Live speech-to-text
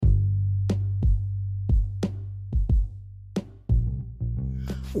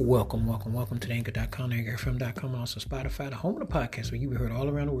Welcome to the Anchor.com, AnchorFM.com, also Spotify, the home of the podcast where you be heard all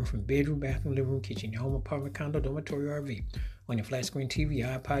around the world from bedroom, bathroom, living room, kitchen, your home, apartment, condo, dormitory, RV, on your flat screen TV, your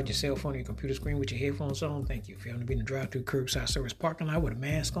iPod, your cell phone, your computer screen with your headphones on. Thank you. If you haven't been to drive-through, curbside service, parking lot with a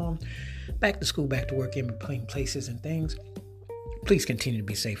mask on, back to school, back to work, in between places and things, please continue to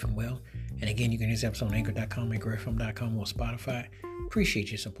be safe and well. And again, you can hear this episode on Anchor.com, AnchorFM.com, or Spotify.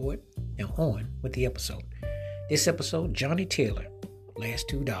 Appreciate your support. Now on with the episode. This episode, Johnnie Taylor. Last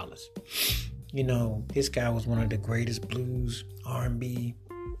 $2. You know, this guy was one of the greatest blues, R&B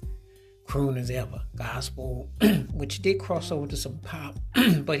crooners ever. Gospel, which did cross over to some pop,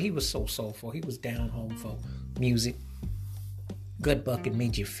 but he was so soulful. He was down home for music. Gut Bucket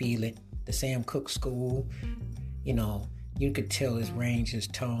made you feel it. The Sam Cooke School, you know, you could tell his range, his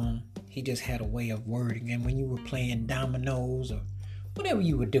tone. He just had a way of wording. And when you were playing dominoes or whatever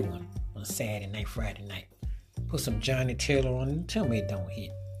you were doing on a Saturday night, Friday night, put some Johnnie Taylor on and tell me it don't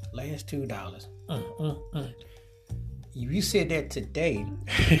hit. Last $2. If you said that today,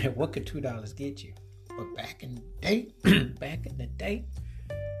 what could $2 get you? But back in the day,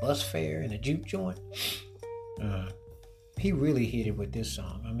 bus fare and a juke joint, he really hit it with this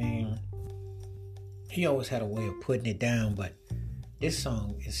song. I mean, he always had a way of putting it down, but this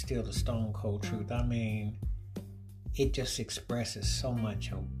song is still the stone cold truth. I mean, it just expresses so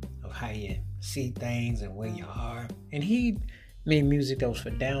much of how you see things and where you are. And he made music that was for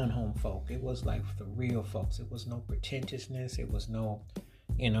down home folk. It was like for the real folks. It was no pretentiousness. It was no,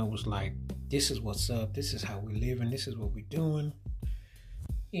 it was like, this is what's up. This is how we live and this is what we're doing.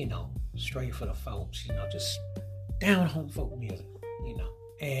 Straight for the folks, just down home folk music,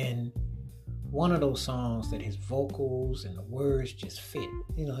 And one of those songs that his vocals and the words just fit.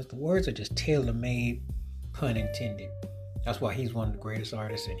 The words are just tailor-made, pun intended. That's why he's one of the greatest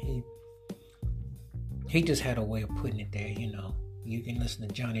artists, and he just had a way of putting it there, You can listen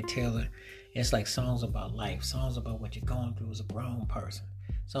to Johnnie Taylor. It's like songs about life, songs about what you're going through as a grown person,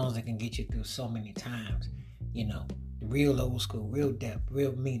 songs that can get you through so many times, the real old school, real depth,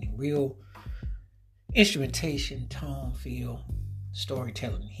 real meaning, real instrumentation, tone, feel,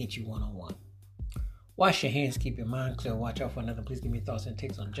 storytelling, hit you one-on-one. Wash your hands, keep your mind clear, watch out for another. Please give me thoughts and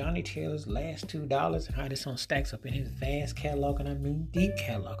takes on Johnnie Taylor's last $2 and how this song stacks up in his vast catalog, and I mean deep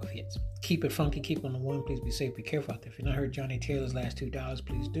catalog of hits. Keep it funky, keep on the one. Please be safe, be careful out there. If you've not heard Johnnie Taylor's last $2,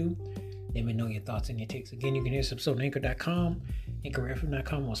 please do. Let me know your thoughts and your takes. Again, you can hear this episode on Anchor.com,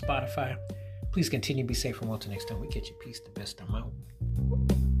 AnchorFM.com, or Spotify. Please continue to be safe and well till next time we catch you. Peace, the best. I'm out.